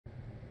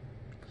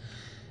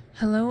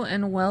Hello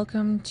and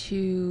welcome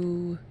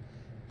to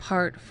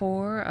part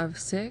 4 of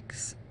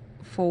 6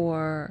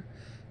 for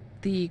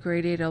the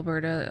Grade 8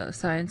 Alberta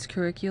Science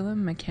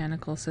Curriculum,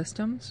 Mechanical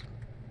Systems.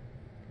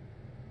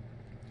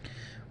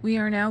 We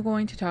are now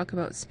going to talk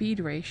about speed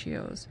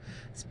ratios.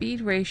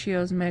 Speed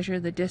ratios measure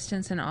the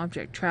distance an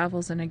object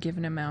travels in a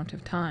given amount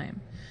of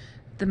time.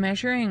 The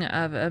measuring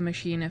of a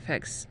machine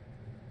affects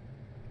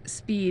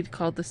speed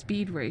called the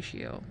speed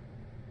ratio.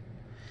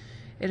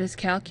 It is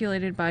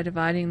calculated by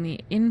dividing the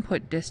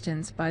input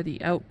distance by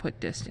the output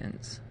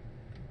distance.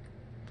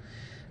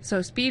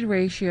 So speed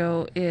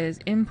ratio is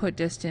input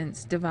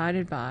distance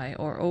divided by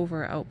or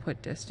over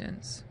output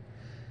distance.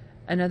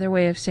 Another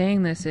way of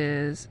saying this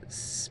is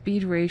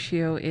speed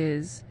ratio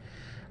is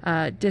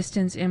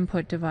distance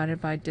input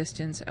divided by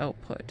distance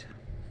output.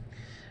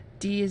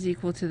 D is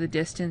equal to the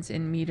distance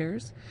in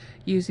meters.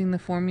 Using the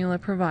formula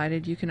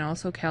provided, you can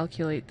also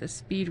calculate the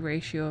speed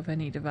ratio of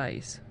any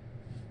device,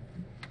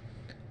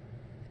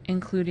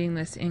 including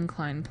this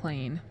inclined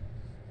plane.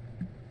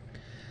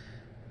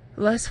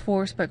 Less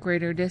force but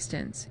greater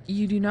distance.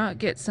 You do not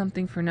get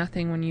something for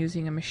nothing when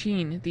using a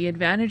machine. The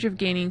advantage of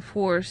gaining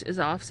force is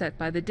offset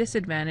by the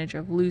disadvantage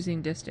of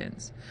losing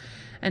distance.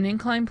 An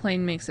inclined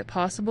plane makes it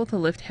possible to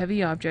lift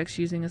heavy objects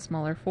using a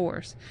smaller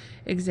force.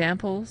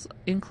 Examples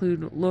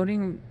include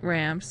loading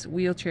ramps,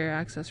 wheelchair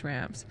access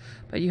ramps,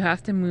 but you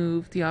have to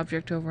move the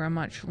object over a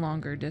much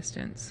longer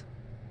distance.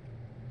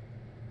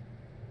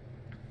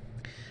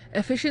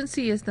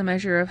 Efficiency is the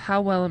measure of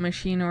how well a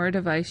machine or a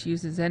device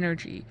uses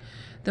energy.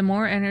 The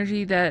more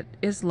energy that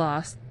is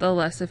lost, the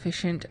less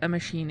efficient a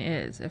machine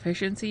is.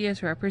 Efficiency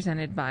is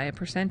represented by a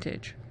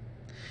percentage.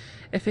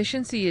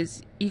 Efficiency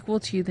is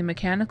equal to the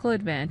mechanical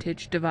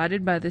advantage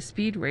divided by the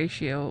speed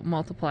ratio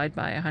multiplied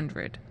by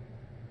 100.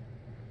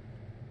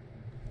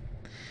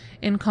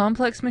 In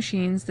complex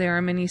machines, there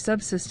are many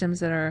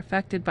subsystems that are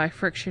affected by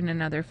friction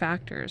and other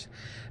factors.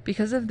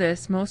 Because of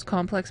this, most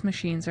complex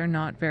machines are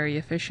not very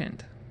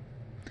efficient.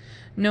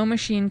 No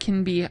machine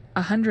can be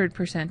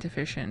 100%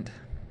 efficient.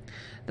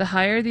 The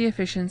higher the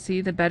efficiency,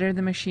 the better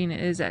the machine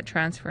is at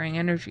transferring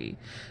energy.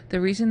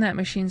 The reason that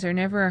machines are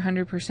never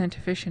 100%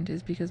 efficient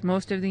is because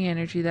most of the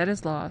energy that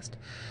is lost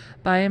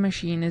by a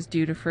machine is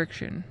due to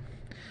friction.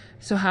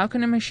 So how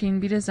can a machine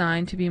be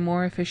designed to be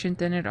more efficient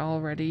than it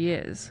already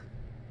is?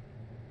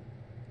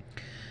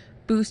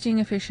 Boosting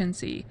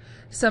efficiency.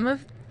 Some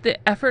of the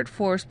effort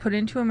force put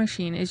into a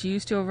machine is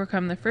used to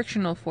overcome the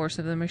frictional force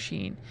of the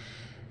machine.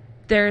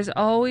 There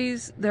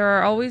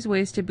are always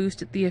ways to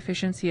boost the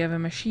efficiency of a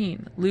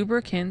machine.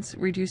 Lubricants,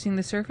 reducing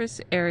the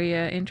surface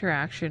area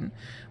interaction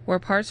where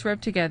parts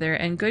rub together,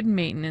 and good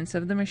maintenance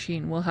of the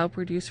machine will help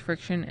reduce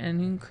friction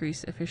and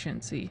increase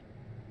efficiency.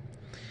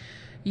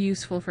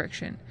 Useful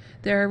friction.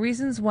 There are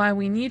reasons why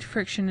we need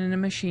friction in a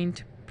machine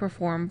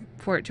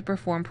for it to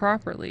perform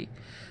properly.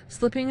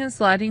 Slipping and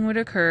sliding would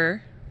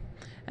occur,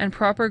 and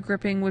proper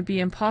gripping would be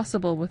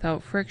impossible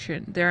without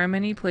friction. There are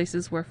many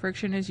places where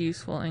friction is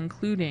useful,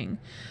 including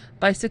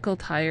bicycle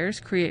tires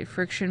create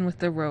friction with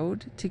the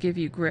road to give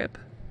you grip.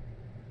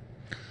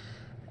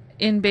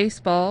 In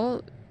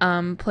baseball,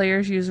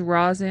 players use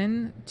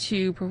rosin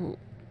to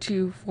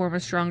form a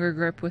stronger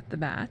grip with the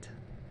bat.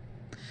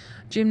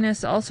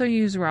 Gymnasts also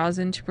use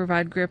rosin to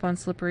provide grip on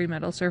slippery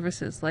metal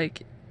surfaces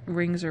like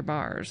rings or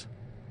bars.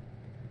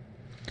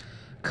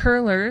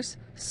 Curlers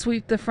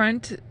sweep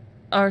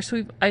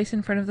ice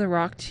in front of the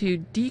rock to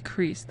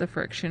decrease the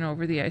friction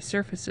over the ice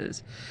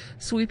surfaces.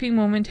 Sweeping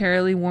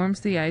momentarily warms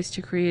the ice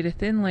to create a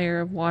thin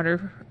layer of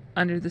water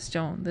under the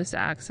stone. This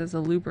acts as a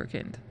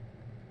lubricant.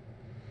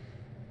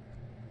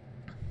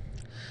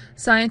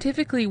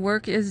 Scientifically,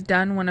 work is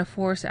done when a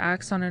force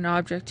acts on an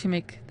object to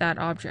make that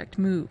object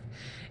move.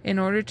 In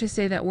order to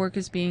say that work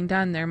is being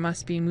done, there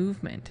must be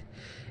movement.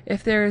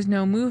 If there is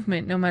no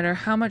movement, no matter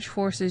how much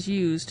force is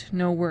used,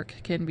 no work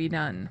can be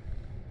done.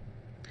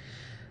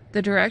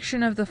 The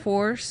direction of the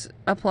force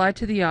applied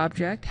to the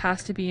object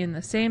has to be in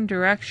the same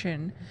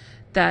direction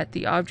that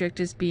the object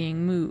is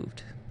being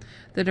moved.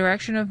 The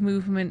direction of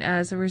movement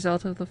as a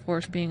result of the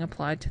force being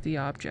applied to the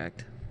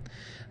object.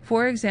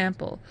 For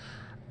example,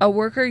 a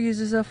worker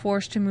uses a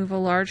force to move a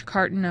large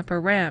carton up a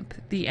ramp.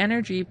 The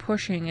energy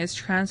pushing is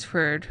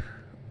transferred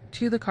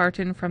to the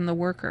carton from the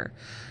worker.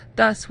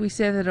 Thus, we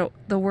say that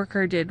the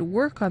worker did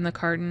work on the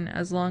carton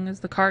as long as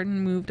the carton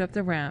moved up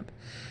the ramp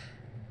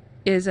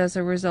is as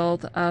a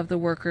result of the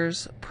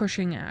worker's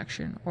pushing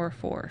action or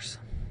force.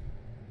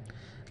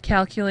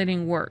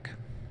 Calculating work.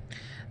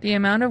 The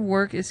amount of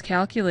work is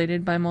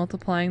calculated by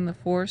multiplying the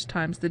force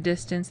times the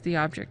distance the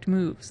object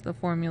moves. The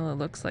formula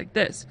looks like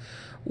this.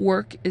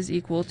 Work is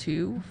equal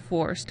to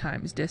force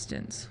times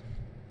distance.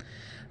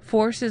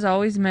 Force is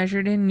always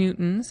measured in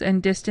newtons,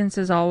 and distance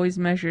is always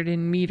measured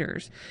in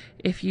meters.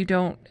 If you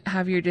don't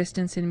have your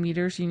distance in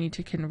meters, you need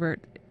to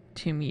convert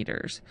to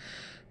meters.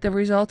 The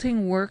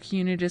resulting work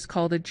unit is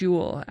called a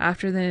joule,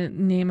 after the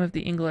name of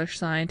the English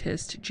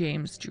scientist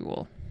James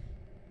Joule.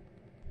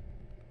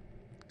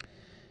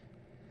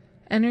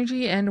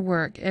 Energy and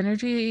work.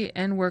 Energy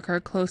and work are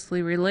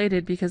closely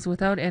related because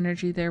without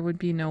energy there would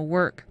be no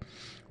work.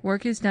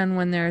 Work is done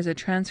when there is a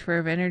transfer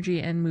of energy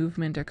and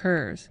movement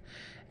occurs.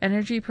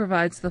 Energy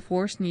provides the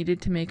force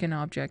needed to make an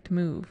object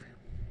move.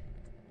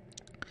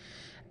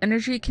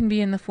 Energy can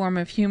be in the form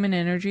of human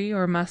energy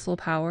or muscle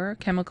power,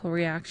 chemical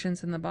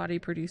reactions in the body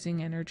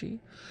producing energy,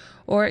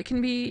 or it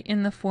can be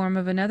in the form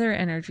of another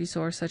energy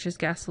source such as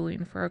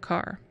gasoline for a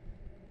car.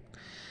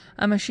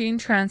 A machine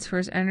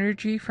transfers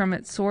energy from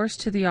its source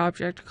to the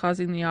object,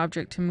 causing the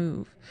object to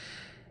move.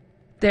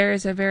 There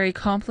is a very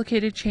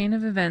complicated chain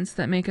of events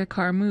that make a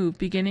car move,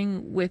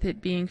 beginning with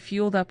it being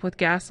fueled up with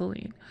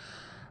gasoline,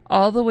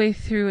 all the way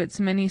through its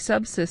many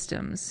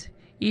subsystems,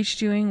 each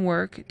doing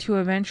work, to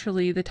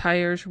eventually the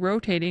tires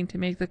rotating to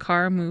make the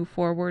car move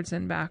forwards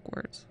and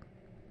backwards.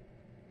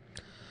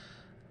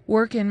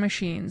 Work in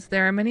machines.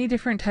 There are many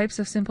different types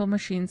of simple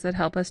machines that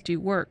help us do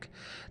work.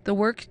 The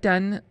work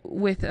done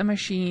with a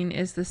machine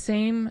is the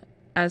same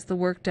as the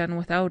work done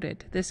without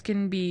it. This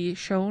can be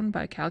shown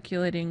by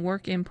calculating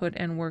work input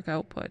and work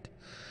output.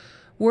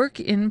 Work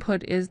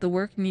input is the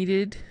work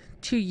needed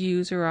to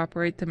use or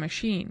operate the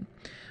machine.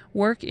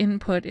 Work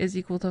input is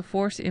equal to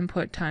force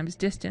input times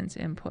distance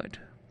input.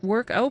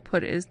 Work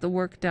output is the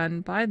work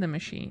done by the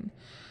machine.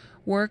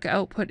 Work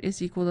output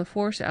is equal to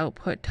force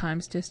output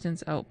times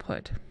distance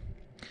output.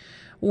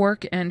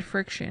 Work and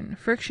friction.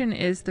 Friction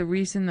is the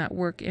reason that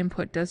work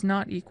input does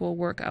not equal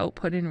work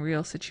output in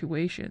real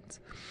situations.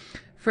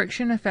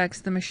 Friction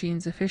affects the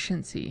machine's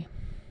efficiency.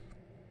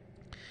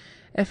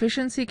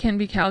 Efficiency can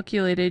be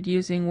calculated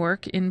using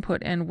work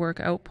input and work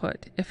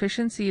output.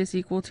 Efficiency is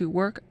equal to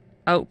work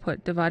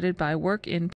output divided by work input